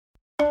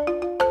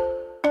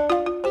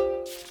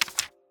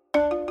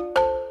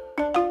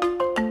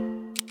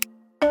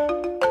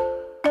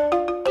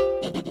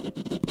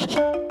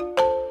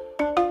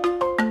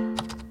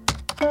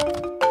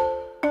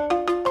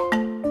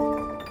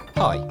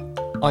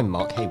I'm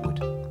Mark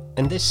Haywood,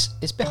 and this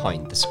is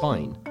Behind the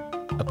Spine,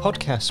 a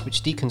podcast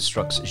which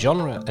deconstructs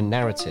genre and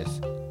narrative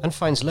and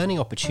finds learning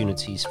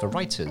opportunities for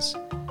writers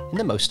in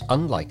the most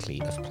unlikely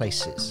of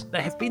places.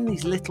 There have been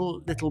these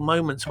little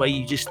moments where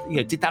you just,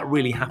 did that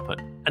really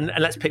happen? And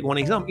let's pick one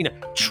example.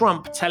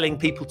 Trump telling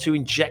people to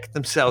inject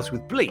themselves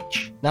with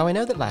bleach. Now, I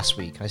know that last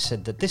week I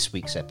said that this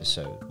week's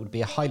episode would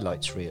be a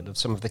highlights reel of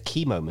some of the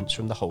key moments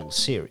from the whole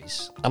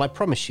series, and I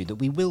promise you that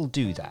we will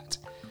do that.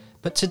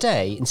 But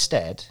today,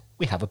 instead,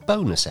 we have a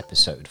bonus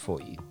episode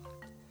for you.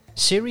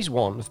 Series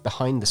 1 of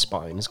Behind the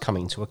Spine is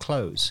coming to a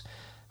close,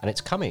 and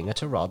it's coming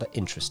at a rather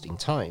interesting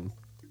time.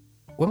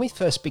 When we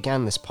first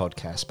began this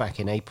podcast back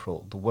in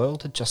April, the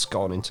world had just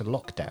gone into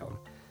lockdown.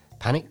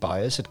 Panic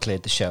buyers had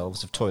cleared the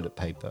shelves of toilet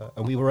paper,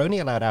 and we were only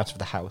allowed out of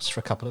the house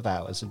for a couple of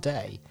hours a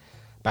day.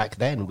 Back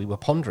then, we were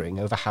pondering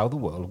over how the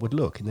world would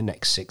look in the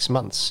next 6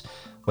 months,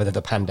 whether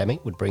the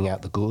pandemic would bring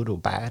out the good or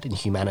bad in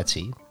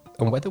humanity,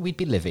 and whether we'd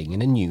be living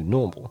in a new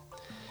normal.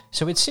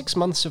 So with 6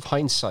 months of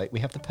hindsight, we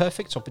have the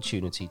perfect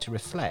opportunity to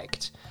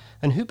reflect.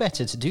 And who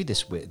better to do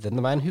this with than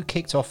the man who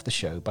kicked off the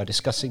show by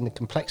discussing the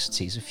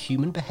complexities of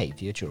human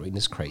behaviour during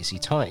this crazy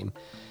time.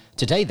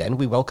 Today then,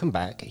 we welcome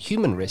back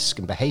human risk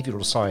and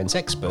behavioural science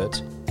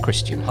expert,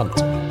 Christian Hunt.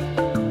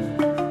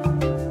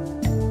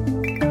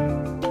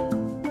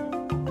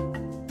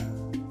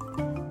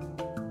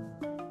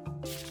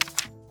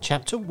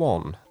 Chapter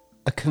 1.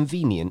 A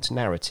Convenient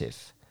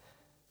Narrative.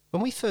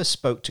 When we first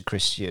spoke to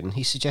Christian,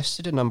 he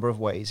suggested a number of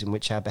ways in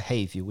which our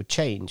behaviour would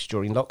change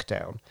during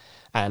lockdown,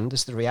 and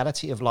as the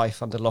reality of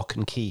life under lock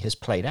and key has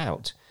played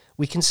out,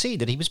 we can see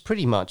that he was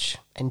pretty much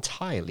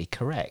entirely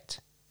correct.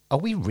 Are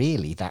we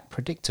really that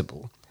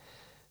predictable?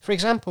 For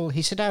example,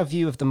 he said our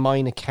view of the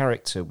minor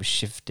character was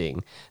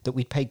shifting, that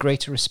we'd pay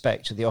greater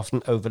respect to the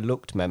often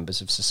overlooked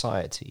members of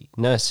society,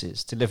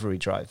 nurses, delivery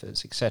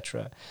drivers,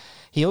 etc.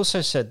 He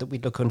also said that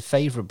we'd look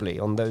unfavourably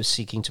on those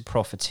seeking to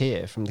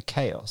profiteer from the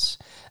chaos,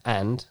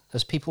 and,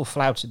 as people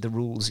flouted the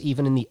rules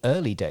even in the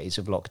early days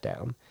of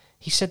lockdown,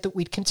 he said that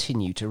we'd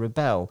continue to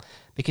rebel,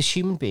 because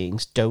human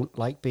beings don't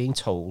like being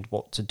told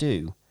what to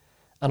do.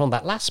 And on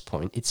that last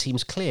point, it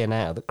seems clear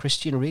now that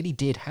Christian really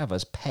did have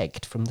us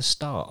pegged from the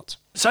start.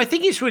 So I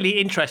think it's really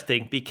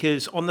interesting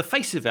because on the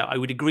face of it, I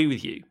would agree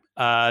with you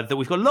that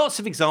we've got lots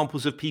of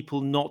examples of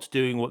people not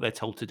doing what they're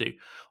told to do.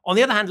 On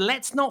the other hand,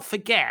 let's not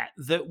forget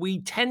that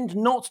we tend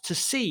not to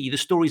see the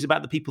stories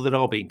about the people that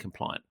are being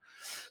compliant.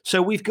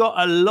 So we've got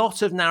a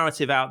lot of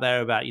narrative out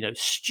there about,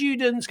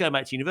 students going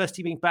back to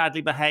university being badly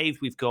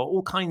behaved. We've got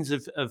all kinds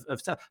of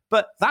stuff,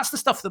 but that's the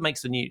stuff that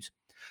makes the news.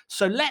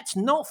 So let's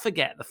not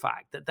forget the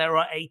fact that there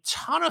are a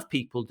ton of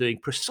people doing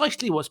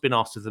precisely what's been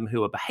asked of them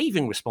who are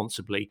behaving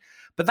responsibly,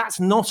 but that's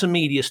not a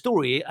media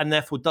story and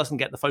therefore doesn't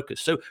get the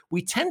focus. So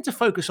we tend to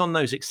focus on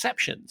those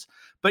exceptions,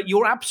 but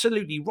you're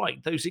absolutely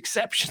right. Those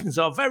exceptions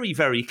are very,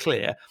 very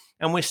clear.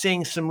 And we're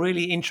seeing some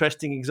really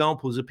interesting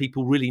examples of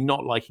people really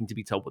not liking to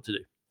be told what to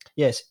do.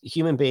 Yes, a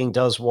human being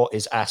does what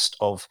is asked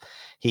of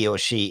he or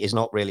she is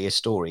not really a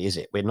story, is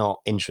it? We're not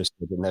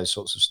interested in those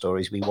sorts of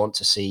stories. We want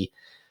to see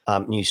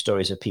news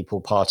stories of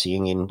people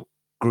partying in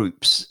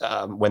groups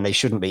when they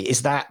shouldn't be.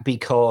 Is that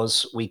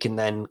because we can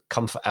then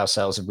comfort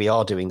ourselves if we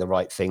are doing the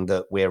right thing,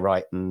 that we're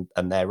right and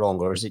they're wrong?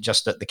 Or is it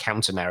just that the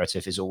counter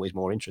narrative is always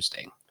more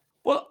interesting?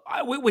 Well,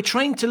 we're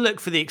trained to look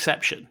for the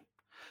exception.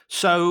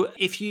 So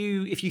if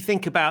you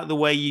think about the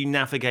way you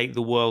navigate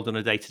the world on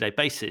a day-to-day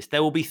basis,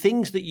 there will be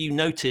things that you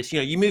notice.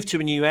 You move to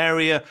a new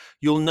area,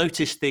 you'll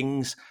notice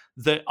things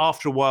that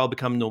after a while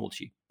become normal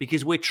to you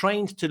because we're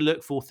trained to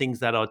look for things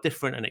that are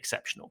different and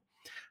exceptional.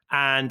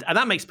 And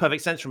that makes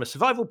perfect sense from a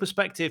survival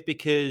perspective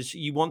because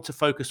you want to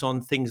focus on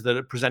things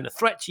that present a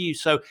threat to you.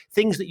 So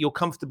things that you're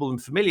comfortable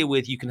and familiar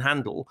with, you can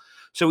handle.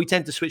 So we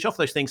tend to switch off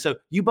those things. So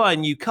you buy a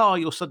new car,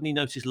 you'll suddenly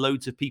notice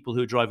loads of people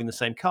who are driving the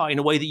same car in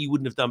a way that you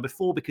wouldn't have done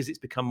before because it's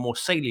become more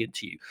salient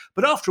to you.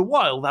 But after a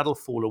while, that'll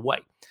fall away.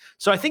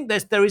 So I think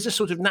there is a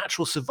sort of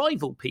natural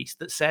survival piece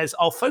that says,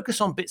 I'll focus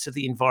on bits of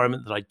the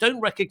environment that I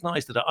don't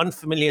recognize, that are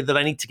unfamiliar, that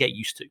I need to get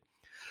used to.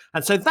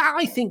 And so that,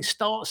 I think,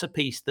 starts a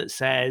piece that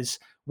says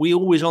we're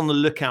always on the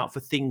lookout for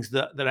things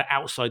that are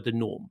outside the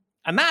norm.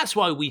 And that's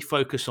why we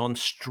focus on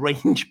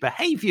strange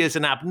behaviors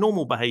and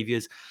abnormal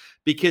behaviors,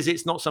 because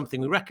it's not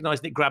something we recognize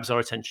and it grabs our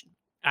attention.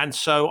 And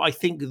so I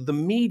think the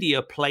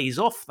media plays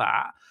off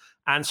that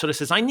and sort of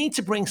says, I need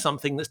to bring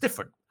something that's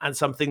different and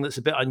something that's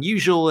a bit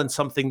unusual and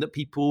something that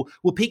people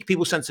will pique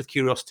people's sense of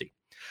curiosity.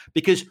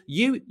 Because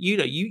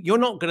you're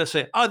not going to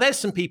say, oh, there's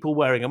some people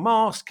wearing a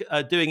mask,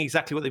 doing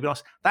exactly what they've been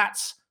asked.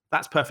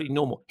 That's perfectly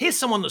normal. Here's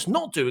someone that's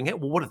not doing it.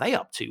 Well, what are they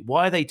up to?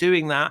 Why are they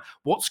doing that?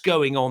 What's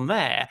going on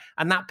there?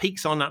 And that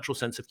piques our natural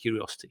sense of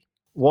curiosity.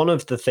 One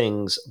of the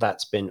things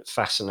that's been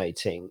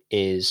fascinating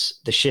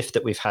is the shift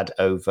that we've had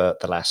over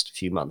the last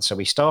few months. So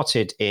we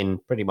started in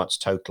pretty much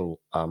total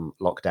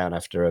lockdown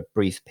after a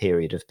brief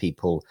period of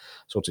people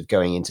sort of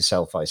going into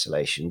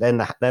self-isolation. Then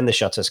the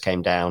shutters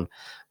came down.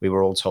 We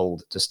were all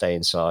told to stay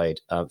inside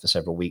for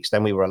several weeks.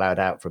 Then we were allowed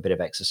out for a bit of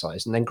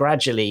exercise. And then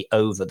gradually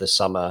over the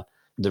summer,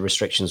 the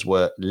restrictions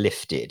were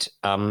lifted.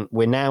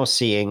 We're now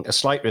seeing a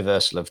slight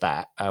reversal of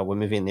that. We're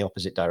moving in the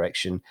opposite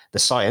direction. The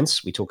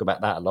science, we talk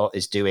about that a lot,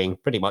 is doing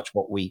pretty much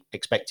what we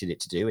expected it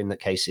to do, in that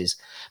cases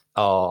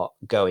are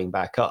going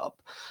back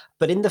up.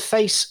 But in the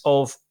face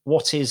of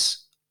what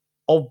is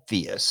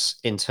obvious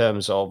in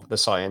terms of the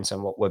science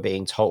and what we're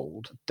being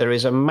told, there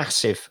is a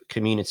massive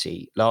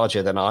community,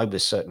 larger than I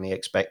was certainly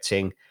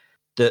expecting,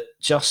 that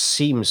just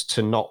seems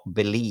to not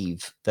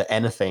believe that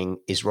anything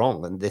is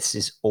wrong and this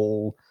is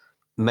all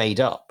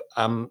made up.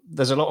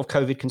 There's a lot of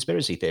COVID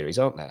conspiracy theories,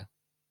 aren't there?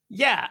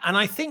 Yeah, and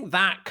I think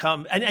that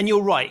and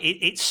you're right.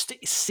 It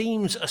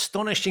seems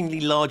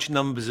astonishingly large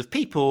numbers of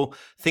people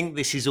think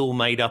this is all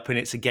made up and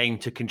it's a game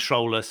to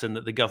control us, and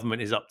that the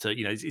government is up to,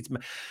 it's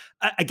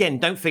again,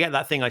 don't forget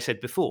that thing I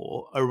said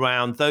before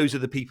around those are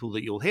the people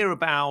that you'll hear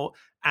about.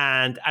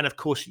 And of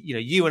course,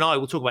 you and I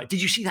will talk about,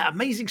 did you see that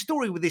amazing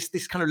story with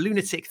this kind of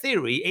lunatic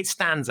theory? It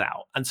stands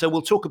out. And so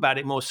we'll talk about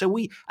it more. So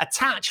we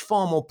attach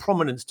far more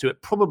prominence to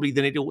it probably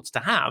than it ought to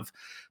have,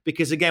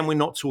 because again, we're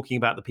not talking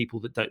about the people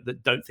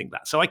that don't think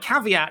that. So I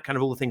caveat kind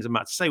of all the things I'm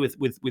about to say with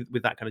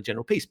that kind of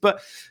general piece. But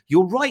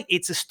you're right,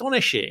 it's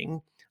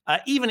astonishing,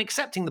 even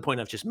accepting the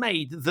point I've just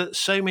made, that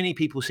so many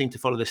people seem to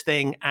follow this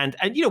thing. And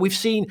we've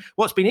seen,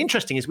 what's been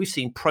interesting is we've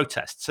seen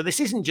protests. So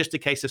this isn't just a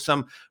case of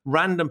some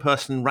random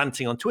person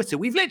ranting on Twitter.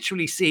 We've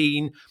literally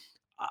seen,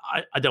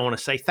 I don't want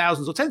to say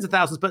thousands or tens of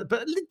thousands, but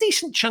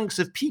decent chunks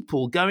of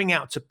people going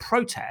out to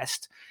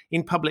protest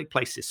in public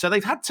places. So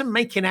they've had to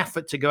make an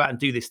effort to go out and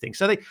do this thing.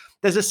 So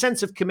there's a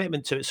sense of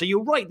commitment to it. So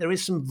you're right, there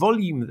is some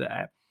volume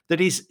there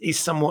that is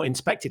somewhat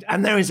inspected.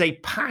 And there is a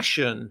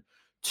passion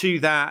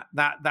to that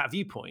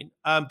viewpoint,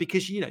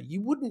 because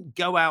you wouldn't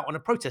go out on a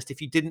protest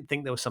if you didn't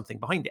think there was something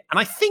behind it. And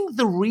I think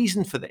the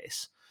reason for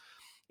this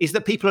is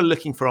that people are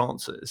looking for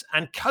answers,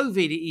 and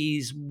COVID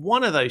is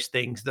one of those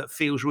things that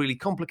feels really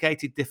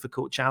complicated,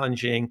 difficult,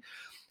 challenging.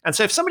 And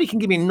so if somebody can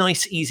give me a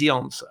nice, easy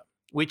answer,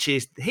 which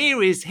is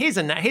here's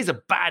a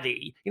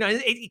baddie,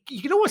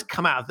 you can always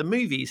come out of the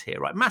movies here,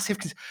 right? Massive.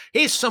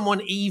 Here's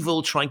someone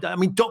evil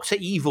Dr.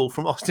 Evil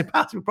from Austin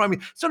Powers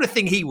Primary, sort of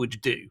thing he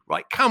would do,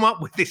 right? Come up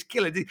with this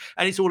killer,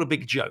 and it's all a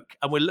big joke,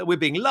 and we're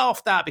being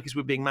laughed at because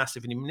we're being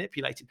massively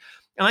manipulated.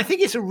 And I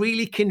think it's a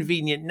really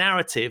convenient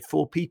narrative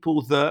for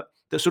people that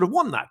sort of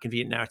want that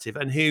convenient narrative,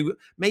 and who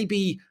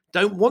maybe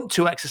don't want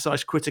to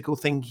exercise critical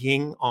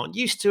thinking, aren't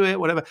used to it,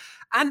 whatever.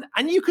 And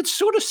you could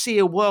sort of see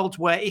a world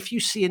where if you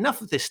see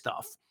enough of this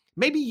stuff,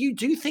 maybe you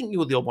do think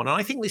you're the odd one. And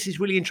I think this is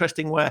really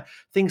interesting, where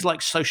things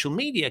like social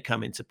media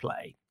come into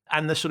play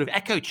and the sort of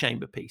echo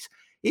chamber piece.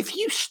 If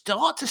you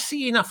start to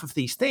see enough of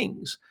these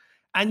things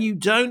and you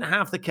don't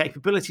have the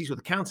capabilities or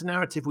the counter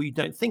narrative, or you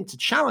don't think to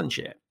challenge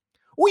it,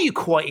 or you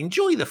quite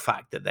enjoy the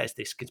fact that there's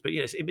this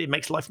conspiracy, it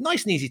makes life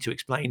nice and easy to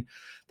explain,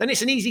 then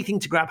it's an easy thing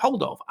to grab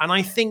hold of. And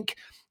I think,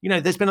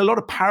 there's been a lot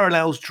of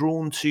parallels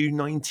drawn to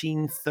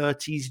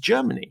 1930s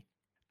Germany.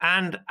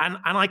 And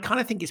I kind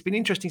of think it's been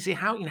interesting to see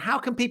how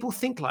can people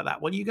think like that?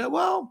 Well, you go,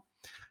 well,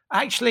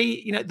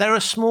 actually, there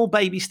are small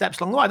baby steps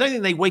along the way. I don't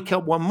think they wake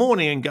up one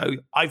morning and go,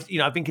 I've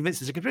been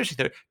convinced there's a conspiracy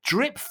theory.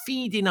 Drip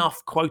feed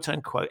enough quote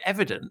unquote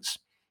evidence,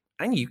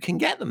 and you can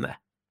get them there.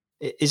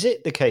 Is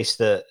it the case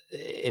that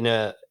in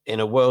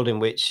a world in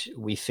which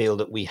we feel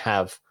that we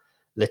have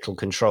little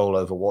control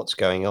over what's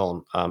going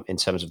on in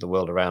terms of the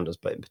world around us,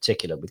 but in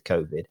particular with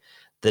COVID,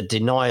 the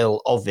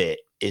denial of it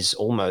is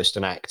almost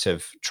an act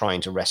of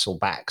trying to wrestle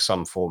back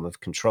some form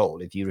of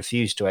control? If you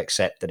refuse to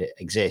accept that it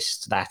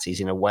exists, that is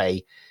in a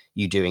way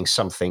you doing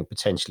something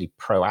potentially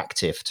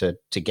proactive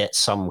to get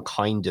some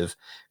kind of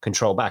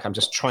control back. I'm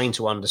just trying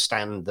to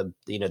understand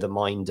the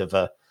mind of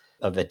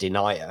a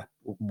denier.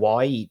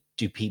 Why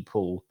do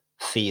people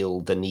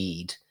feel the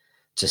need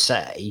to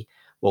say,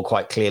 well,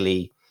 quite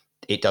clearly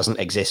it doesn't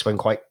exist, when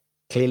quite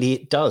clearly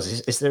it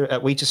does? Is there? Are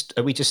we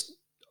just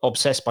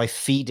obsessed by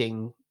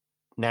feeding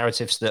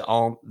narratives that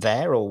aren't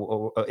there,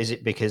 or is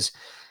it because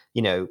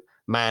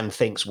man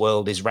thinks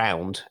world is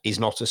round is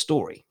not a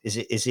story? Is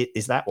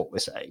that what we're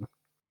saying?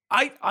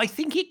 I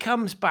think it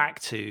comes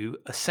back to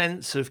a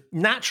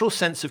natural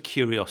sense of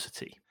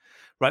curiosity.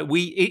 Right,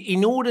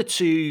 in order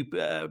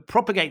to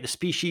propagate the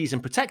species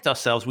and protect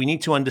ourselves, we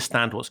need to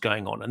understand what's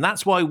going on, and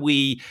that's why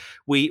we're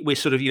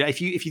sort of if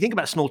you think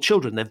about small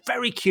children, they're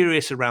very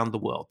curious around the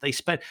world. They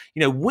spend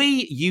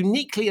we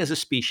uniquely as a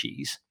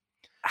species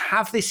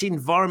have this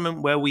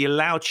environment where we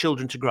allow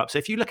children to grow up. So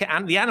if you look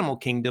at the animal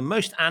kingdom,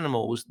 most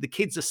animals, the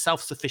kids are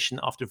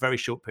self-sufficient after a very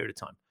short period of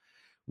time.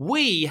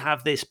 We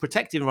have this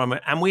protective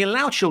environment, and we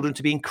allow children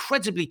to be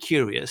incredibly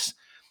curious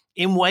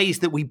in ways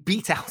that we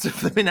beat out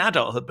of them in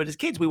adulthood. But as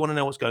kids, we want to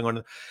know what's going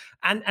on.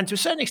 And to a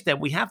certain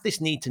extent, we have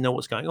this need to know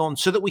what's going on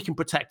so that we can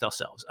protect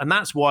ourselves. And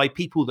that's why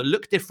people that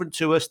look different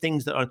to us,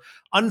 things that are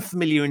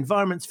unfamiliar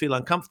environments, feel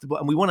uncomfortable,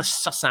 and we want to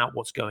suss out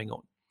what's going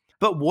on.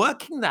 But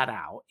working that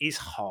out is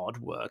hard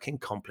work and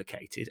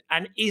complicated.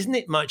 And isn't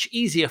it much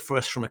easier for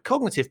us from a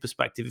cognitive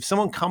perspective if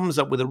someone comes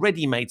up with a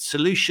ready-made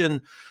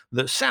solution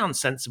that sounds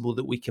sensible,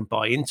 that we can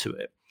buy into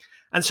it?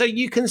 And so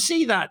you can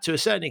see that to a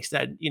certain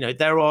extent,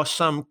 there are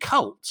some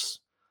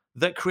cults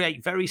that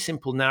create very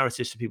simple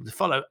narratives for people to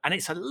follow. And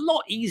it's a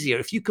lot easier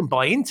if you can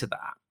buy into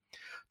that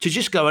to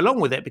just go along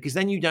with it, because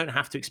then you don't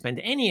have to expend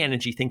any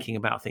energy thinking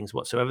about things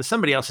whatsoever.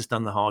 Somebody else has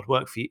done the hard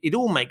work for you. It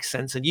all makes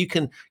sense. And you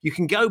can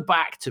go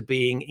back to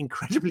being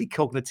incredibly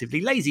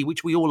cognitively lazy,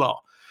 which we all are.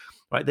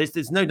 Right?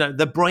 There's no doubt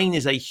the brain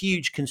is a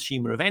huge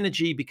consumer of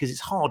energy because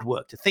it's hard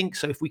work to think.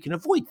 So if we can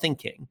avoid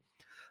thinking,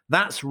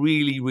 that's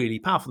really, really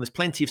powerful. There's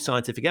plenty of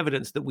scientific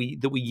evidence that we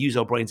use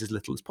our brains as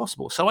little as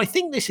possible. So I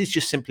think this is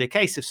just simply a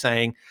case of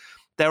saying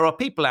there are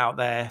people out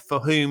there for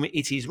whom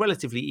it is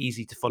relatively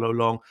easy to follow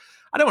along.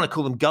 I don't want to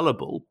call them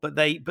gullible, but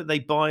they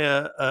buy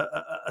a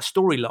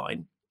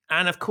storyline.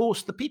 And of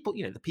course, the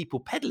people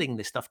peddling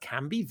this stuff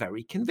can be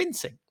very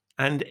convincing.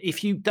 And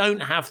if you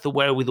don't have the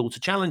wherewithal to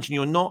challenge, and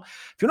if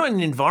you're not in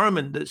an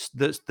environment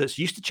that's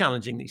used to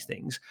challenging these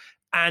things,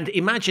 and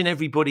imagine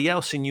everybody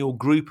else in your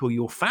group or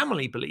your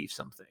family believes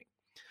something,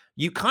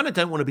 you kind of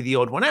don't want to be the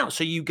odd one out.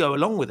 So you go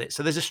along with it.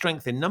 So there's a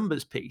strength in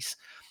numbers piece.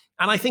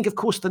 And I think, of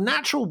course, the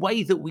natural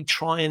way that we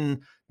try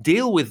and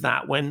deal with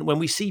that when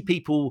we see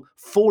people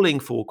falling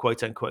for,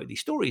 quote unquote, these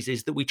stories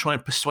is that we try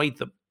and persuade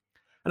them.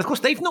 And of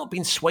course, they've not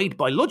been swayed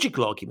by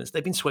logical arguments.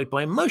 They've been swayed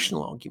by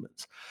emotional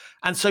arguments.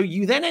 And so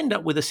you then end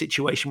up with a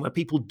situation where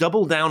people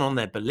double down on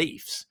their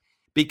beliefs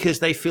because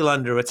they feel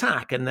under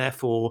attack. And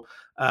therefore,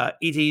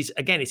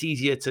 it's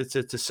easier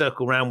to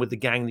circle around with the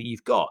gang that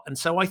you've got. And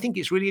so I think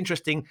it's really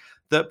interesting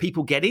that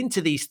people get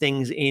into these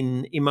things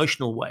in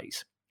emotional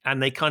ways.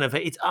 And they kind of,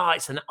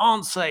 it's an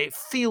answer. It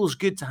feels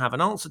good to have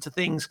an answer to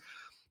things.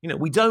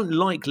 We don't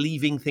like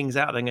leaving things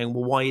out there and going,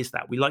 well, why is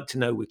that? We like to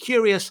know, we're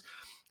curious.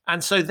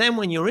 And so then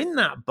when you're in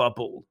that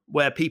bubble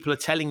where people are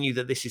telling you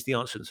that this is the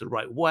answer in the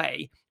right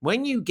way,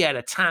 when you get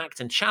attacked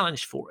and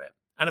challenged for it,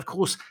 and of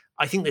course,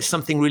 I think there's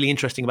something really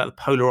interesting about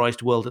the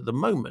polarized world at the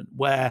moment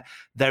where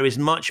there is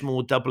much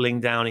more doubling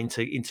down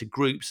into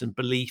groups and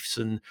beliefs,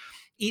 and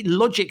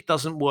logic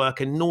doesn't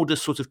work, and nor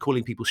does sort of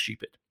calling people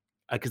stupid.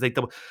 Because they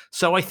double.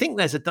 So I think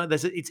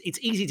it's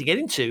easy to get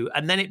into,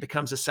 and then it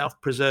becomes a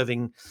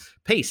self-preserving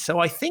piece. So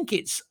I think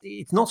it's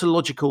not a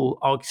logical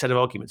set of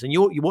arguments. And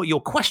what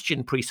your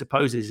question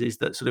presupposes is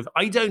that sort of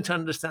I don't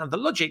understand the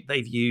logic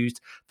they've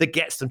used that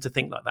gets them to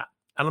think like that.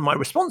 And my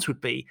response would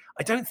be,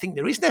 I don't think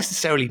there is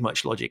necessarily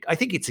much logic. I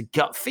think it's a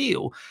gut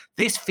feel.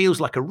 This feels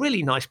like a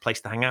really nice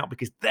place to hang out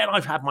because then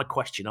I've had my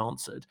question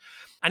answered.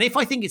 And if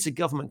I think it's a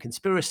government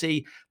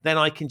conspiracy, then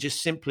I can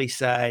just simply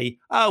say,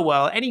 oh,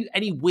 well,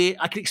 any weird,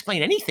 I can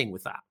explain anything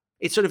with that.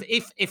 It's sort of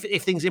if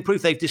things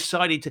improve, they've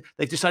decided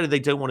they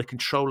don't want to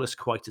control us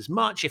quite as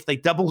much. If they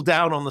double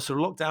down on the sort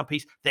of lockdown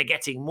piece, they're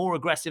getting more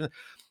aggressive.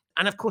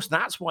 And of course,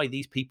 that's why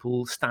these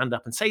people stand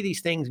up and say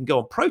these things and go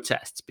on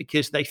protests,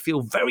 because they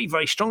feel very,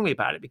 very strongly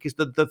about it, because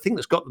the thing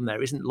that's got them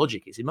there isn't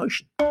logic, it's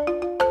emotion.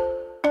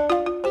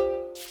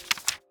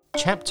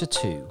 Chapter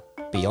 2,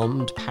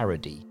 Beyond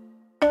Parody.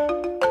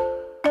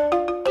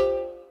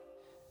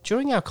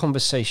 During our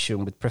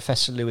conversation with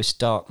Professor Lewis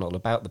Dartnell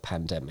about the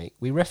pandemic,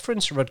 we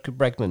referenced Rutger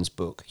Bregman's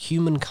book,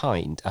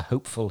 Humankind, A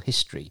Hopeful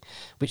History,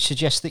 which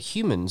suggests that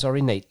humans are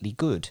innately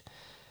good.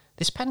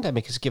 This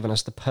pandemic has given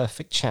us the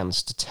perfect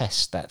chance to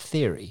test that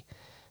theory.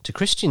 To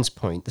Christian's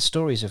point, the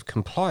stories of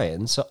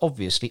compliance are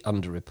obviously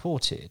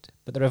underreported,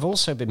 but there have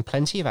also been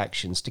plenty of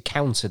actions to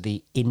counter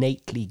the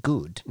innately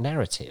good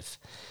narrative.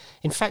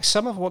 In fact,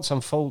 some of what's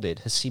unfolded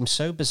has seemed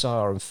so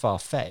bizarre and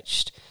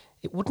far-fetched,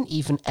 it wouldn't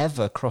even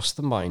ever cross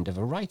the mind of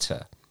a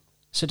writer.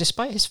 So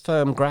despite his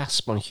firm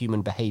grasp on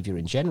human behaviour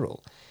in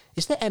general,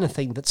 is there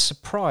anything that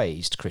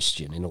surprised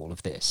Christian in all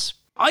of this?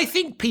 I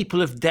think people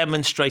have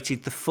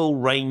demonstrated the full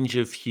range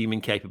of human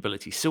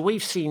capabilities. So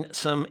we've seen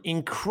some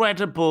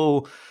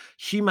incredible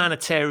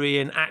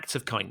humanitarian acts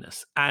of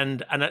kindness.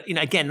 And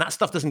again, that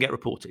stuff doesn't get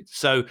reported.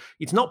 So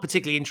it's not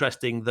particularly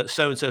interesting that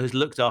so-and-so has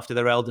looked after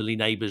their elderly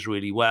neighbors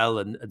really well.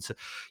 And so,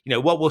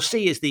 what we'll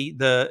see is the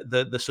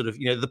sort of,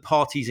 the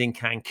parties in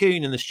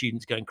Cancun and the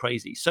students going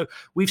crazy. So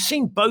we've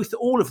seen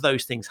all of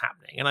those things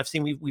happening. And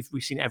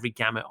we've seen every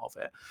gamut of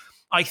it.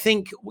 I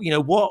think,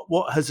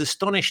 what has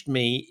astonished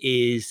me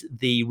is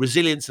the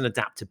resilience and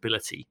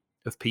adaptability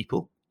of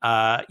people.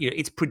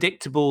 It's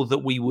predictable that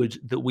we will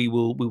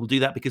do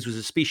that because as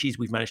a species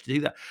we've managed to do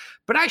that.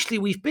 But actually,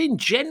 we've been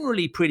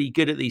generally pretty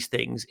good at these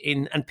things,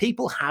 and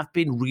people have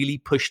been really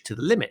pushed to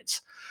the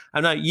limits.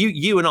 And now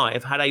you and I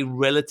have had a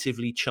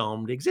relatively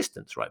charmed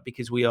existence, right?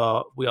 Because we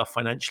are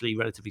financially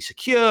relatively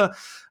secure.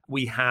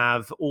 We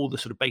have all the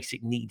sort of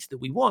basic needs that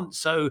we want.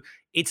 So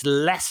it's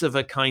less of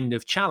a kind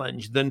of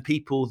challenge than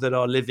people that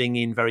are living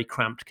in very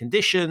cramped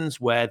conditions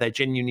where they're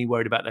genuinely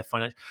worried about their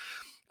finance.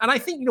 And I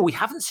think, we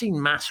haven't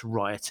seen mass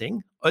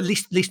rioting, at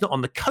least not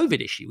on the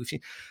COVID issue.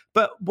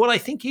 But what I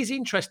think is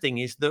interesting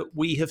is that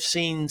we have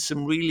seen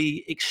some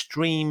really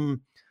extreme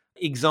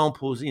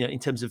examples, in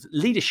terms of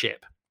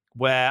leadership,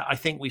 where I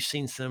think we've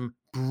seen some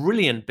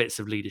brilliant bits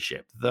of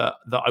leadership that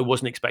I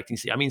wasn't expecting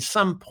to see. I mean,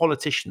 some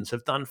politicians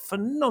have done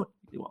phenomenally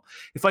well.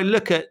 If I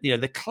look at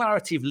the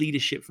clarity of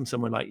leadership from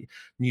somewhere like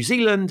New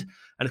Zealand,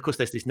 and of course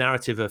there's this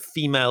narrative of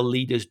female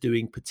leaders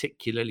doing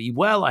particularly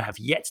well. I have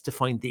yet to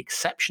find the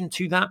exception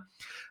to that.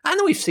 And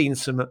then we've seen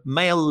some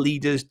male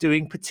leaders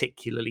doing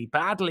particularly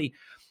badly.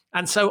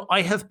 And so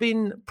I have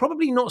been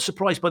probably not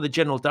surprised by the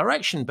general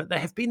direction, but there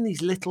have been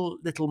these little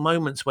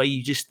moments where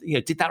you just,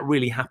 did that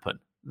really happen?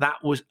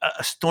 That was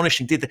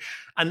astonishing.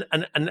 And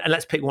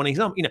let's pick one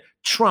example.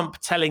 Trump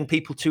telling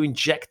people to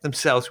inject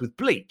themselves with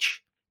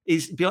bleach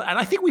is beyond, and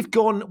I think we've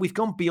gone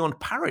beyond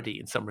parody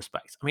in some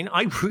respects. I mean,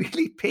 I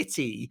really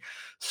pity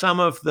some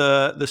of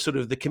the sort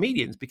of the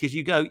comedians, because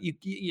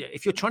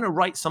if you're trying to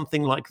write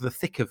something like The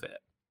Thick of It,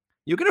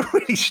 you're going to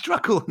really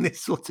struggle in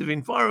this sort of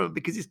environment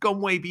because it's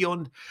gone way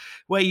beyond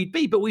where you'd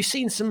be. But we've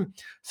seen some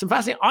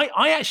fascinating.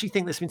 I actually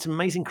think there's been some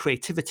amazing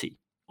creativity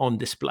on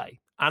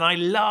display. And I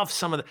love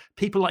some of the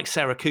people like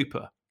Sarah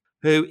Cooper,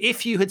 who,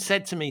 if you had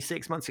said to me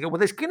 6 months ago, well,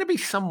 there's going to be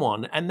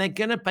someone and they're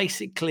going to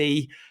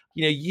basically,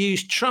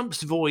 use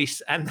Trump's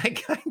voice and they're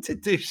going to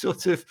do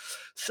sort of,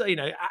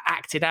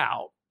 act it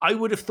out, I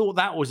would have thought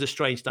that was a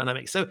strange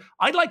dynamic. So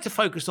I'd like to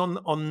focus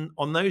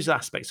on those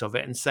aspects of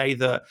it and say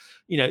that,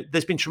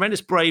 there's been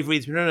tremendous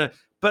bravery.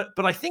 But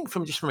I think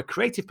from a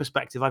creative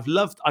perspective, I've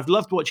loved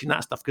watching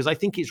that stuff, because I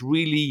think it's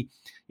really,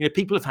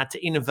 people have had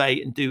to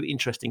innovate and do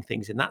interesting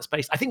things in that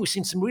space. I think we've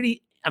seen some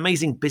really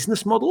amazing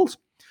business models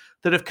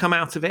that have come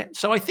out of it.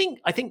 So I think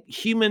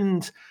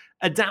human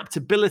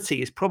adaptability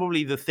is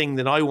probably the thing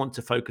that I want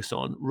to focus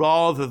on,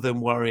 rather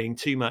than worrying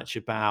too much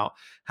about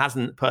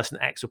hasn't person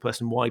X or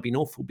person Y been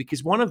awful.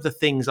 Because one of the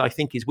things I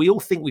think is we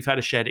all think we've had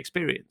a shared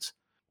experience,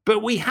 but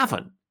we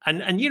haven't.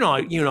 And you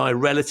and I are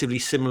relatively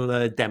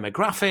similar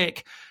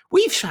demographic.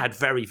 We've had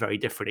very, very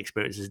different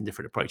experiences and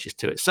different approaches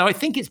to it. So I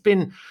think it's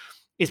been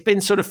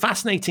sort of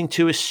fascinating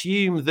to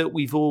assume that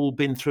we've all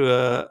been through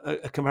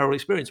a comparable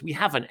experience. We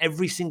haven't.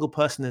 Every single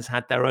person has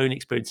had their own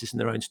experiences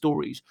and their own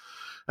stories.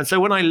 And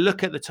so when I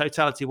look at the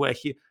totality where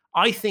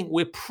I think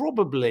we're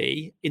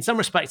probably, in some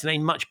respects, in a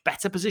much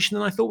better position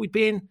than I thought we'd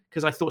be in,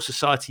 because I thought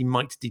society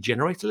might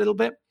degenerate a little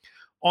bit.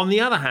 On the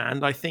other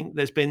hand, I think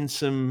there's been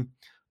some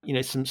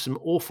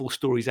awful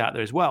stories out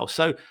there as well.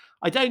 So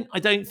I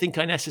don't think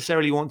I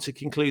necessarily want to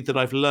conclude that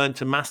I've learned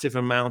a massive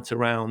amount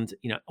around,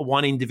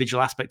 one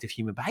individual aspect of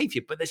human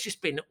behavior, but there's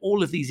just been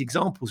all of these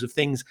examples of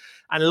things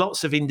and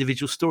lots of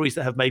individual stories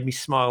that have made me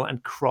smile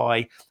and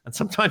cry, and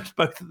sometimes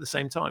both at the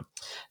same time.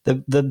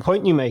 The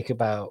point you make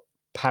about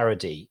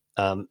parody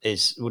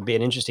would be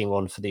an interesting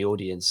one for the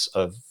audience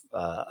of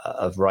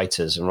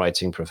writers and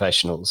writing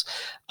professionals.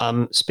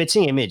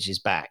 Spitting Image is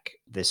back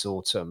this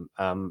autumn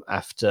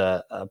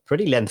after a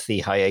pretty lengthy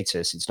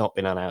hiatus. It's not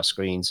been on our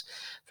screens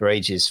for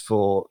ages.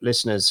 For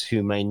listeners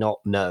who may not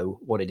know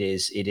what it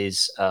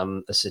is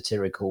a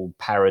satirical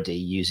parody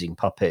using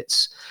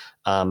puppets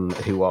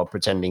who are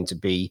pretending to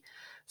be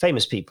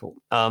famous people.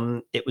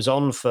 It was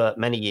on for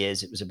many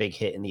years. It was a big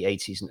hit in the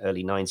 80s and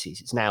early 90s.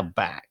 It's now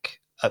back.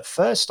 At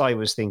first, I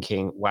was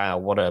thinking, wow,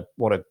 what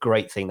a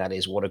great thing that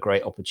is. What a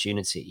great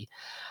opportunity.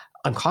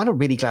 I'm kind of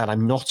really glad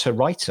I'm not a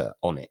writer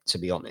on it, to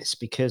be honest,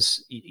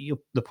 because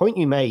the point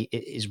you made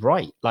is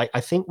right. Like,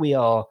 I think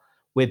we're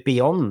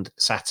beyond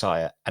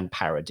satire and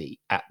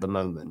parody at the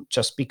moment,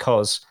 just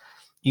because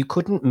you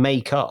couldn't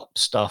make up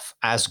stuff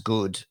as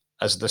good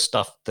as the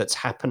stuff that's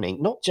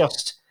happening, not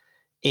just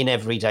in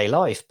everyday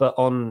life, but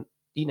on,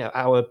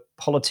 our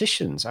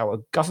politicians, our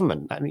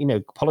government,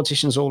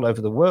 politicians all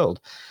over the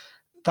world.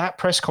 That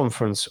press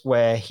conference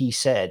where he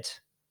said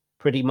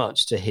pretty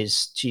much to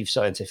his chief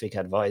scientific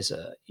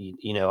advisor,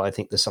 I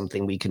think there's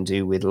something we can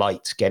do with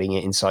light, getting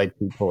it inside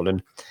people,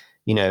 and,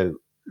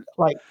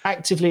 like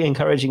actively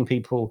encouraging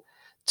people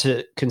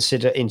to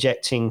consider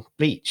injecting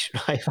bleach.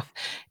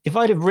 If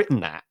I'd have written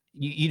that,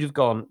 you'd have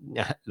gone,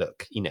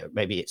 look,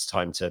 maybe it's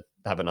time to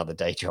have another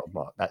day job,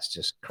 Mark. That's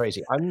just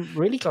crazy. I'm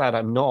really glad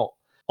I'm not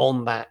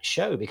on that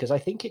show, because I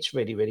think it's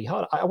really, really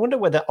hard. I wonder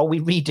are we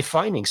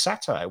redefining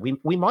satire?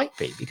 We might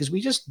be, because we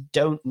just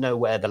don't know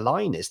where the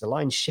line is. The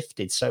line's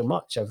shifted so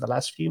much over the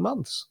last few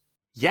months.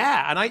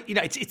 Yeah,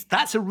 and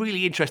that's a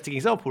really interesting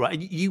example, right?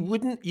 You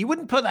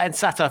wouldn't put that in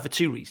satire for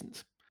two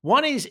reasons.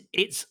 One is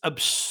it's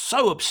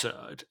so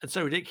absurd and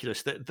so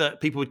ridiculous that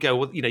people would go,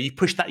 well, you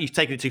pushed that, you've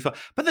taken it too far.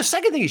 But the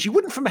second thing is you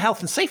wouldn't from a health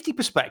and safety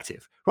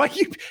perspective, right?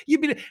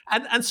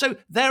 And so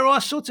there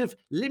are sort of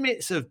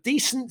limits of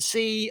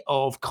decency,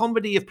 of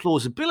comedy, of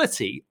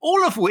plausibility,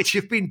 all of which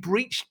have been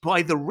breached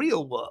by the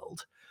real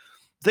world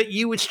that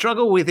you would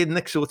struggle with in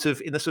the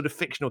sort of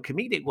fictional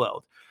comedic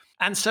world.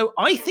 And so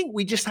I think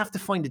we just have to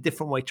find a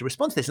different way to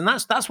respond to this. And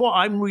that's what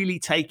I'm really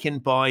taken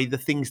by the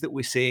things that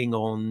we're seeing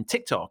on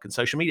TikTok and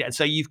social media. And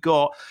so you've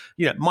got,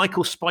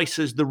 Michael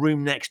Spicer's The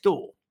Room Next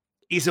Door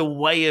is a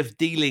way of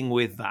dealing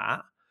with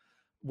that,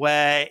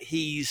 where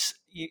he's,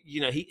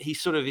 he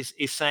sort of is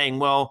saying,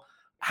 well,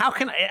 how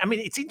can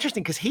it's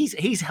interesting because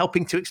he's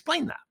helping to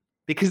explain that.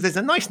 because there's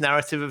a nice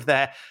narrative of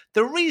the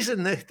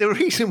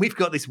reason we've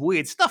got this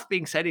weird stuff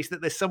being said is that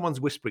there's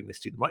someone's whispering this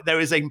to them, right? There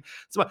is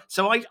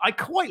so I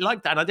quite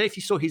like that. And I don't know if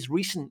you saw his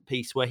recent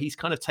piece where he's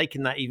kind of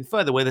taken that even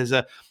further, where there's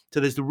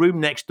the room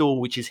next door,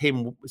 which is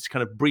him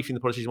kind of briefing the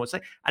politicians what to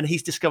say, and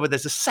he's discovered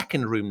there's a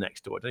second room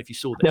next door. I don't know if you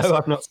saw this. No,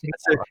 I've not seen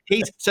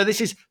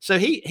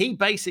that. He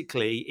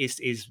basically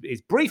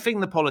is briefing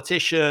the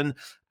politician,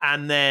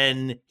 and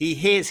then he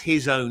hears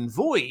his own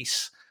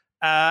voice.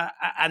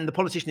 And the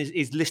politician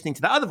is listening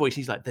to that other voice.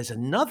 He's like, there's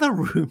another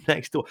room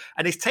next door.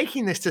 And he's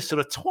taking this to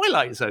sort of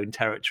Twilight Zone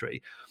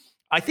territory.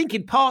 I think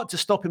in part to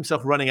stop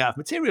himself running out of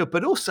material,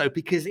 but also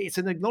because it's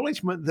an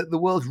acknowledgement that the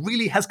world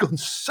really has gone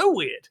so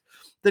weird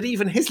that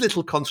even his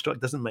little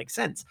construct doesn't make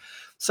sense.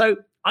 So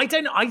I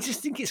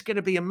just think it's going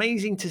to be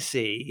amazing to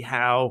see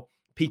how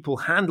people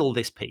handle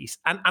this piece.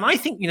 And I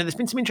think, there's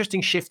been some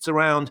interesting shifts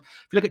around.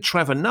 If you look at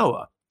Trevor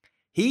Noah,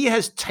 he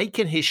has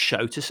taken his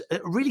show to a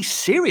really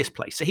serious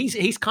place. So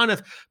he's kind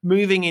of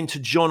moving into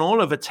John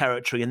Oliver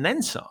territory and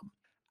then some.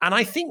 And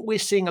I think we're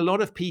seeing a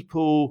lot of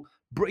people,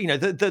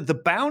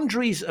 the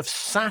boundaries of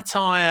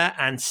satire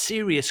and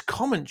serious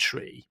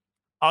commentary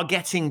are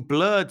getting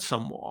blurred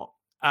somewhat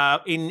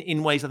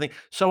in ways, I think.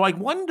 So I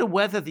wonder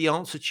whether the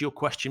answer to your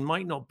question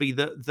might not be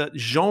that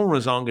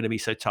genres aren't going to be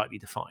so tightly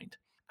defined.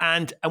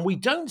 And we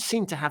don't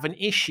seem to have an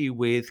issue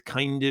with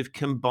kind of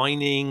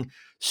combining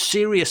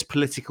serious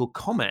political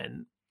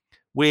comment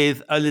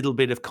with a little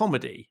bit of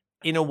comedy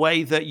in a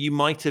way that you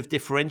might have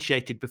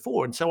differentiated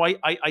before. And so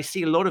I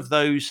see a lot of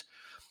those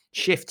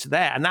shifts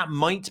there. And that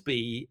might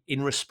be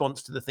in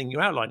response to the thing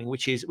you're outlining,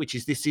 which is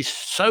this is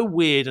so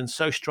weird and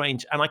so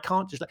strange. And I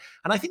can't just,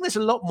 and I think there's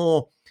a lot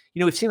more,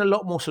 we've seen a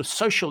lot more sort of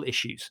social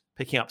issues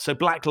picking up. So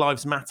Black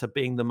Lives Matter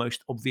being the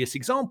most obvious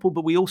example,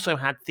 but we also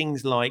had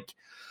things like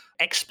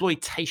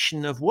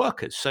exploitation of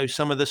workers. So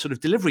some of the sort of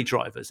delivery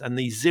drivers and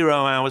the 0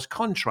 hours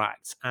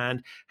contracts,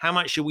 and how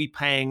much are we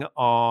paying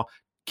our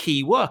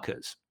key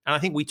workers? And I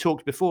think we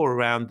talked before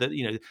around that,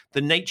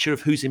 the nature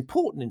of who's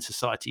important in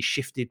society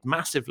shifted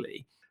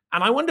massively.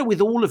 And I wonder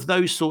with all of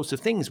those sorts of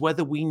things,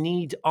 whether we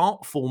need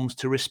art forms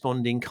to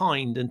respond in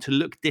kind and to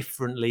look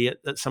differently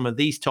at some of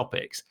these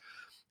topics.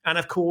 And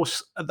of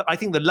course, I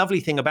think the lovely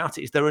thing about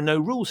it is there are no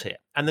rules here.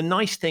 And the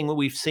nice thing that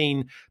we've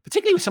seen,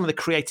 particularly with some of the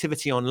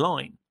creativity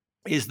online,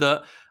 is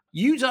that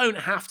you don't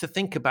have to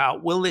think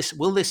about, will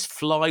this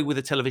fly with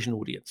a television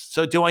audience?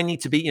 So do I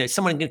need to be,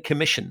 someone going to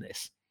commission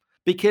this?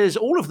 Because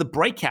all of the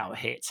breakout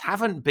hits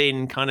haven't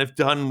been kind of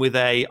done with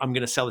I'm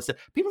going to sell this.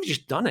 People have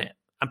just done it.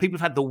 And people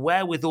have had the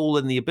wherewithal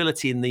and the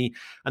ability and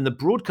the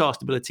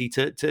broadcast ability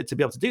to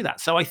be able to do that.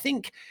 So I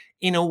think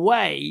in a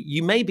way,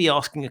 you may be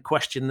asking a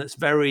question that's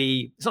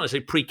it's not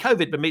necessarily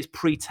pre-COVID, but it's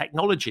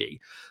pre-technology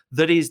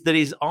that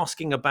is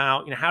asking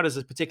about, how does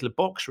a particular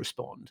box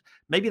respond?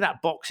 Maybe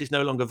that box is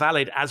no longer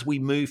valid as we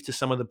move to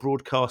some of the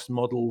broadcast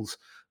models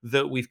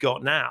that we've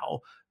got now,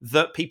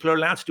 that people are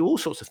allowed to do all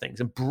sorts of things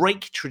and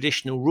break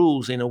traditional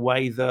rules in a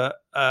way that,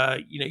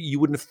 you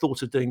wouldn't have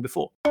thought of doing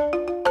before.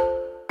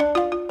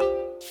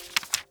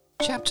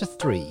 Chapter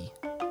 3,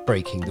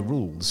 Breaking the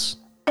Rules.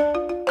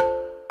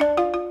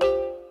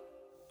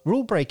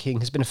 Rule breaking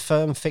has been a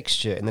firm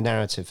fixture in the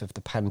narrative of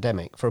the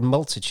pandemic for a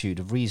multitude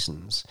of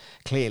reasons.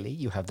 Clearly,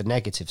 you have the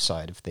negative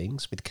side of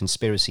things, with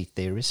conspiracy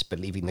theorists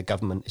believing the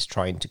government is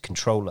trying to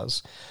control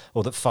us,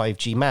 or that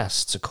 5G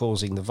masts are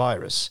causing the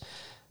virus.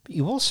 But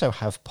you also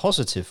have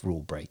positive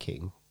rule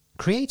breaking.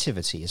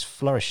 Creativity is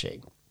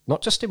flourishing,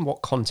 not just in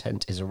what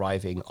content is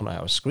arriving on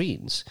our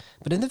screens,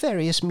 but in the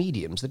various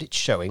mediums that it's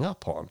showing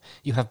up on.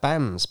 You have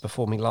bands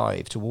performing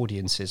live to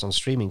audiences on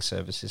streaming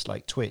services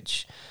like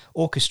Twitch,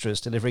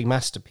 orchestras delivering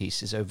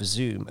masterpieces over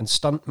Zoom, and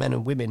stuntmen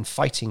and women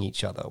fighting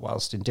each other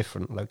whilst in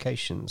different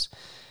locations.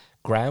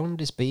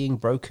 Ground is being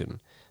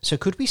broken. So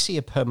could we see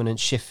a permanent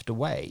shift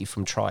away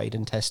from tried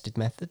and tested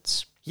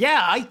methods?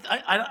 Yeah,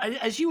 I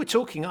as you were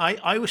talking,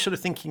 I was sort of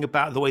thinking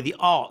about the way the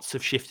arts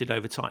have shifted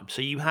over time.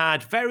 So you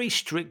had very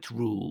strict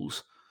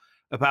rules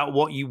about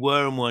what you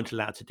were and weren't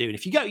allowed to do. And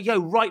if you go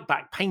right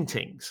back,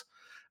 paintings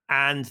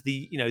and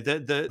the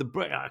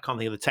I can't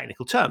think of the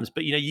technical terms,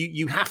 but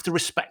you have to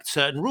respect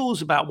certain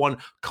rules about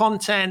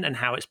content and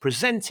how it's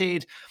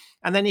presented.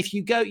 And then if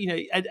you go,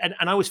 and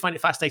I always find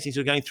it fascinating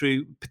sort of going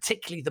through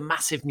particularly the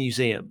massive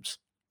museums.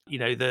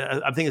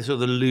 I'm thinking sort of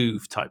the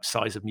Louvre type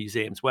size of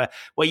museums where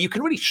you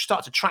can really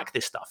start to track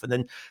this stuff.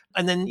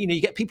 And then you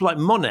get people like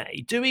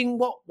Monet doing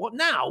what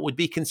now would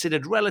be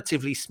considered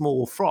relatively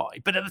small fry,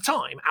 but at the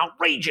time,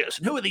 outrageous.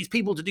 And who are these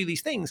people to do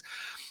these things?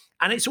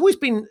 And it's always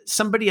been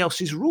somebody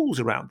else's rules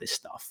around this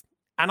stuff.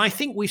 And I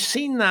think we've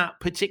seen that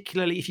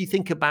particularly if you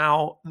think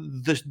about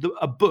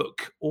a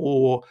book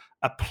or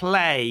a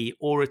play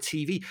or a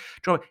TV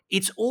drama,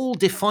 it's all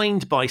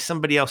defined by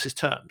somebody else's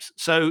terms.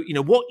 So,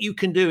 what you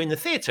can do in the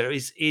theatre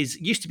is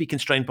used to be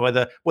constrained by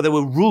there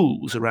were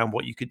rules around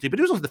what you could do, but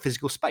it was also the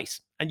physical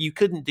space, and you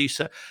couldn't do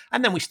so.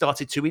 And then we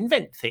started to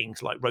invent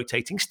things like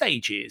rotating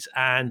stages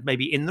and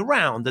maybe in the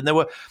round, and there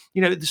were,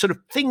 the sort of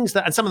things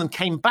that, and some of them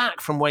came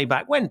back from way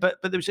back when, but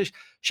there was a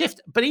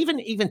shift. But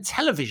even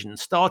television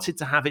started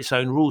to have its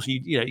own rules.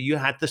 You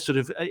had the sort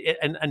of,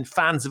 and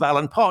fans of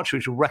Alan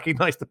Partridge will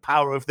recognise the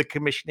power of the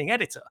commissioning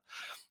editor.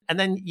 And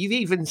then you've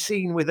even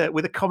seen with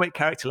a comic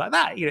character like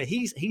that,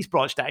 he's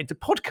branched out into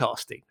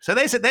podcasting. So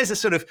there's a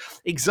sort of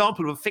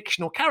example of a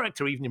fictional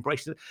character even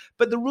embracing it.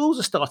 But the rules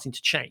are starting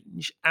to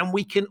change, and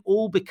we can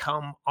all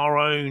become our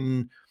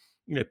own,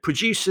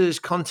 producers,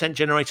 content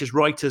generators,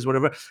 writers,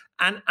 whatever.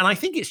 And I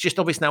think it's just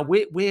obvious now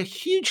we're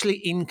hugely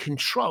in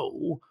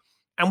control,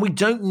 and we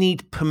don't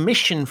need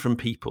permission from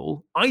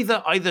people,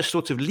 either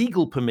sort of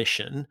legal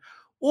permission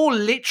or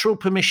literal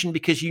permission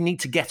because you need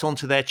to get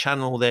onto their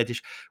channel or their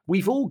dish.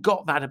 We've all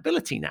got that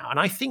ability now. And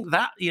I think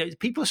that,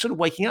 people are sort of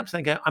waking up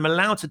saying, I'm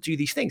allowed to do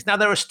these things. Now,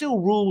 there are still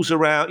rules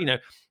around,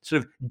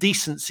 sort of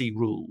decency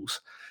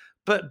rules.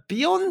 But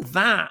beyond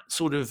that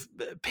sort of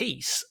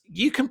piece,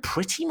 you can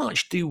pretty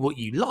much do what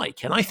you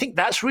like. And I think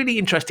that's really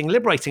interesting,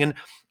 liberating. And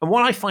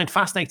what I find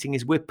fascinating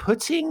is we're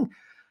putting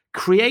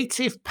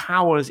creative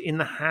powers in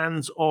the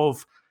hands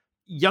of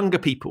younger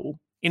people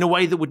in a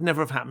way that would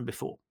never have happened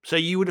before. So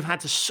you would have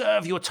had to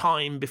serve your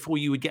time before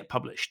you would get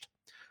published.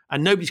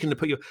 And nobody's going to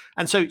put you.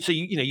 And so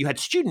you had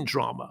student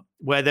drama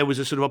where there was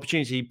a sort of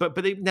opportunity,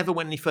 but it never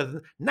went any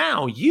further.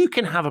 Now you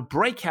can have a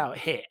breakout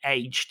hit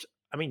aged,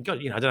 I mean, God,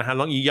 I don't know how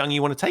long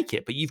you want to take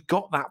it, but you've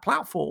got that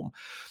platform.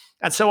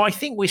 And so I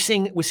think we're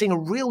seeing a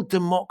real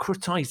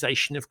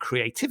democratization of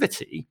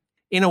creativity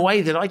in a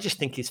way that I just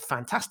think is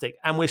fantastic.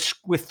 And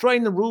we're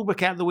throwing the rule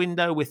book out the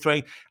window.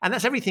 And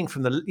that's everything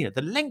from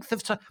the length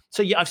of time.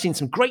 So I've seen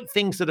some great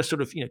things that are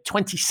sort of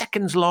 20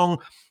 seconds long.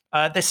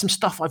 There's some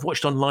stuff I've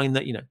watched online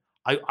that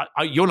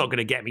you're not going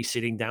to get me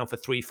sitting down for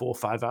 3, 4,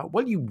 5 hours.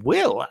 Well, you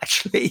will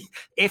actually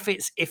if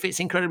it's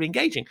incredibly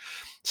engaging.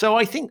 So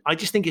I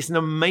just think it's an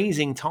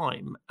amazing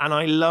time, and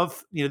I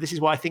love this is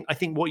why I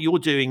think what you're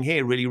doing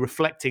here, really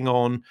reflecting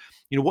on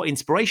what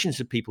inspirations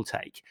do people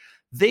take.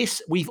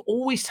 We've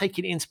always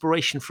taken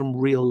inspiration from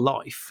real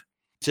life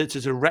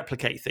to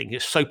replicate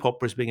things. Soap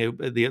operas being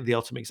the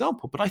ultimate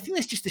example, but I think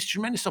there's just this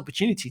tremendous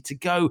opportunity to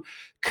go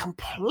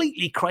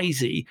completely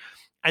crazy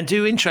and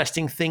do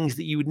interesting things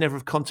that you would never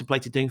have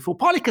contemplated doing before.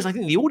 Partly because I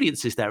think the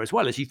audience is there as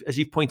well, as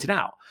you've pointed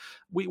out.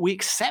 We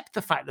accept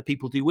the fact that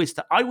people do weird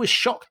stuff. I was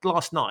shocked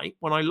last night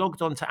when I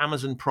logged on to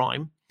Amazon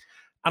Prime,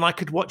 and I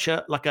could watch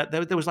there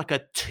was like a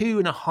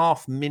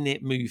 2.5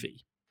 minute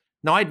movie.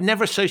 Now, I'd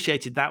never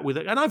associated that with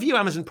it. And I view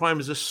Amazon Prime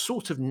as a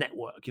sort of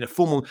network,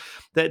 formal,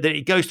 that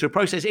it goes through a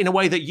process in a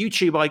way that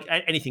YouTube,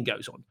 anything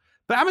goes on.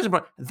 But Amazon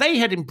Prime, they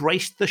had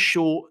embraced the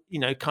short,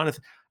 kind of,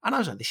 and I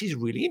was like, this is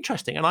really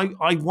interesting. And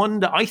I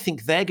wonder, I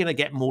think they're going to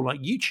get more like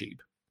YouTube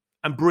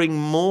and bring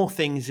more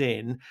things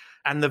in.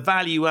 And the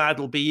value add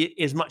will be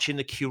as much in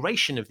the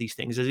curation of these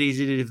things as it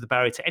is the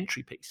barrier to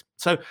entry piece.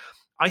 So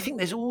I think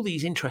there's all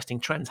these interesting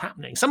trends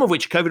happening, some of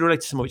which are COVID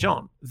related, some of which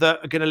aren't,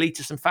 that are going to lead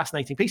to some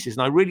fascinating pieces.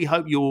 And I really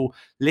hope your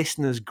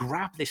listeners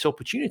grab this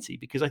opportunity,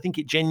 because I think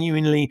it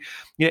genuinely,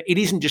 it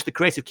isn't just the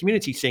creative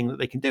community seeing that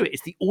they can do it,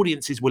 it's the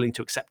audience is willing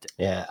to accept it.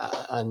 Yeah,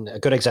 and a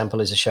good example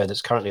is a show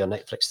that's currently on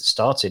Netflix that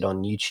started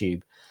on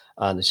YouTube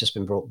and it's just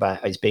been brought back.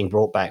 It's being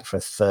brought back for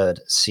a third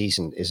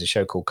season, is a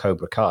show called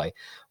Cobra Kai,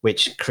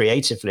 which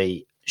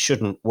creatively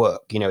shouldn't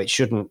work. It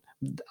shouldn't.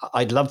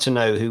 I'd love to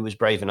know who was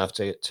brave enough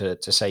to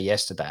say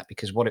yes to that,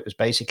 because what it was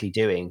basically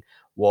doing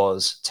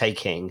was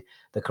taking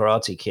the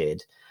Karate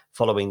Kid,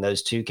 following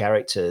those two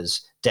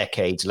characters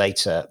decades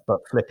later,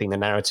 but flipping the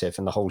narrative,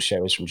 and the whole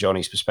show is from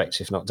Johnny's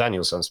perspective, not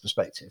Daniel-san's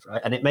perspective,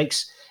 right? And it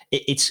makes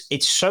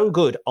it's so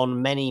good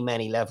on many,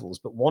 many levels,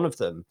 but one of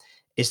them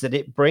is that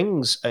it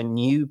brings a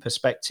new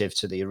perspective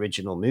to the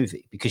original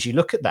movie, because you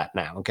look at that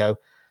now and go,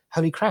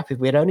 holy crap, if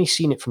we had only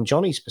seen it from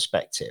Johnny's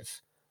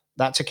perspective,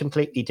 that's a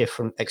completely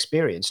different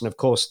experience. And of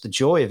course, the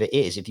joy of it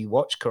is, if you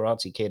watch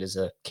Karate Kid as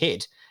a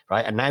kid,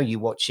 right, and now you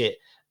watch it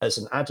as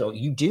an adult,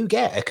 you do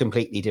get a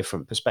completely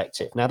different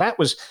perspective. Now, that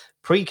was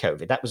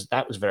pre-COVID.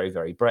 That was very,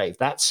 very brave.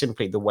 That's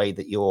simply the way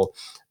that you're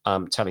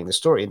telling the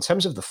story. In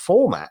terms of the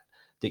format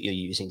that you're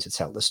using to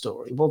tell the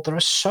story, well, there are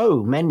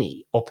so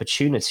many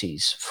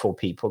opportunities for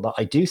people that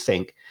I do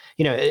think,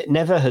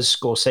 never has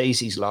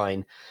Scorsese's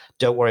line,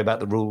 "Don't worry about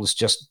the rules,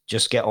 just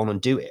get on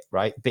and do it,"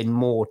 right, been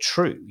more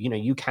true.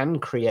 You can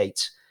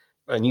create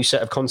a new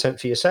set of content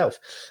for yourself.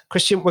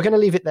 Christian, we're going to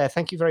leave it there.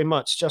 Thank you very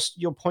much. Just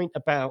your point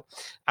about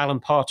Alan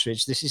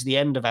Partridge. This is the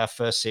end of our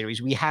first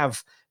series. We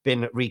have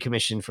been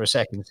recommissioned for a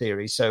second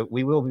series. So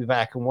we will be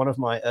back, and one of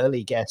my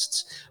early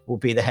guests will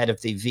be the head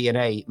of the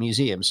V&A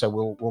Museum. So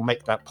we'll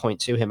make that point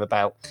to him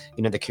about,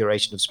 you know, the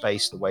curation of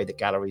space, the way that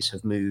galleries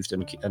have moved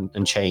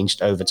and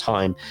changed over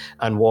time,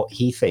 and what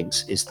he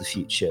thinks is the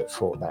future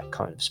for that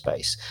kind of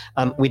space.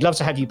 We'd love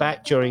to have you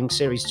back during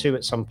series 2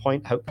 at some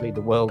point. Hopefully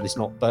the world is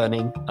not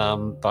burning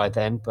by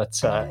then.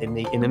 But in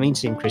the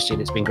meantime, Christian,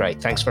 it's been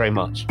great. Thanks very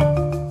much.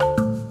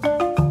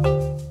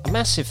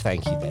 Massive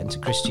thank you then to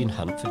Christian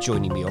Hunt for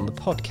joining me on the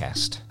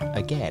podcast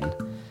again.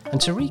 And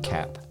to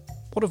recap,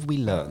 what have we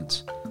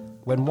learnt?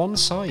 When one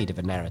side of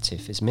a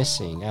narrative is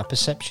missing, our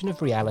perception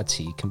of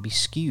reality can be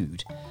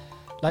skewed.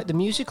 Like the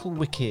musical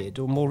Wicked,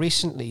 or more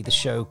recently the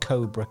show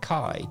Cobra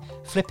Kai,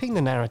 flipping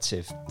the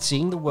narrative,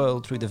 seeing the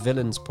world through the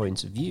villain's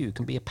point of view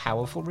can be a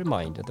powerful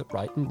reminder that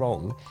right and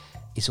wrong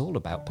is all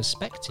about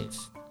perspective.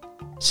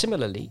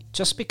 Similarly,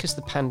 just because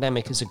the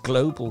pandemic is a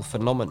global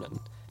phenomenon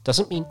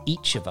doesn't mean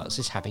each of us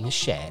is having a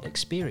shared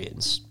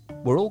experience.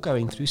 We're all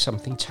going through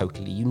something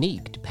totally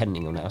unique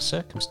depending on our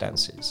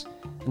circumstances,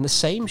 and the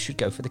same should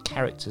go for the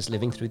characters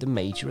living through the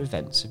major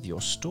events of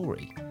your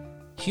story.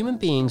 Human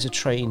beings are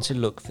trained to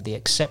look for the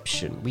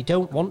exception. We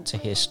don't want to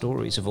hear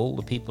stories of all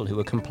the people who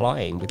are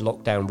complying with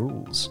lockdown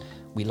rules.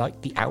 We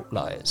like the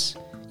outliers.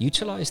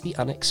 Utilise the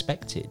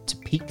unexpected to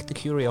pique the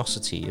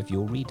curiosity of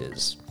your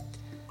readers.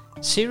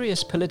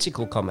 Serious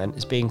political comment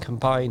is being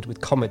combined with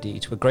comedy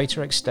to a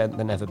greater extent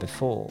than ever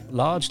before,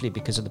 largely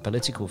because of the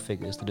political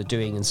figures that are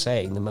doing and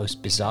saying the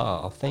most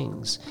bizarre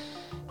things.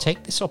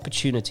 Take this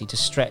opportunity to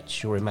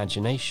stretch your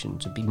imagination,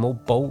 to be more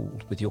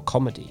bold with your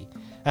comedy.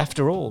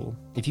 After all,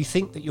 if you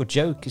think that your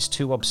joke is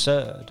too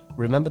absurd,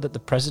 remember that the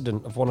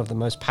president of one of the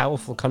most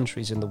powerful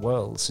countries in the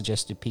world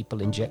suggested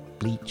people inject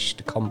bleach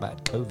to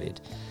combat COVID.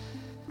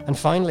 And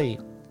finally,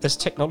 as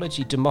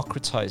technology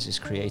democratizes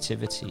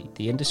creativity,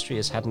 the industry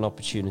has had an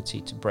opportunity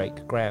to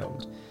break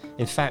ground.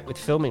 In fact, with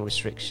filming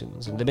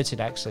restrictions and limited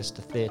access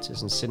to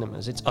theatres and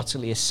cinemas, it's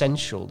utterly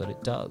essential that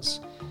it does.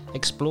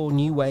 Explore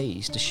new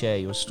ways to share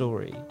your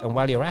story, and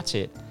while you're at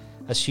it,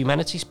 as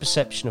humanity's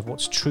perception of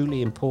what's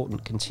truly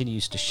important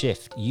continues to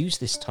shift, use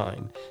this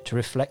time to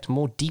reflect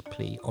more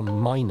deeply on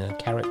minor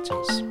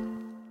characters.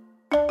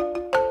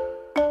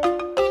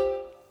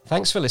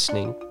 Thanks for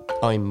listening.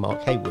 I'm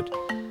Mark Haywood.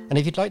 And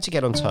if you'd like to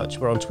get in touch,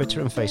 we're on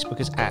Twitter and Facebook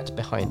as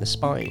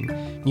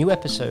 @BehindTheSpine. New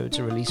episodes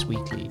are released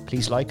weekly.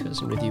 Please like us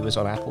and review us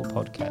on Apple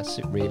Podcasts.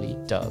 It really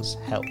does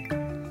help.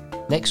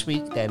 Next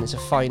week, then, is a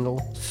final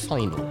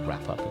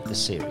wrap-up of the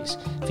series,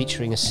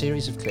 featuring a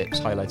series of clips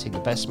highlighting the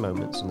best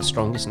moments and the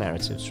strongest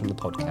narratives from the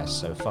podcast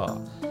so far.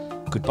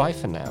 Goodbye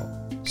for now,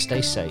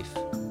 stay safe,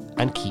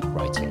 and keep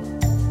writing.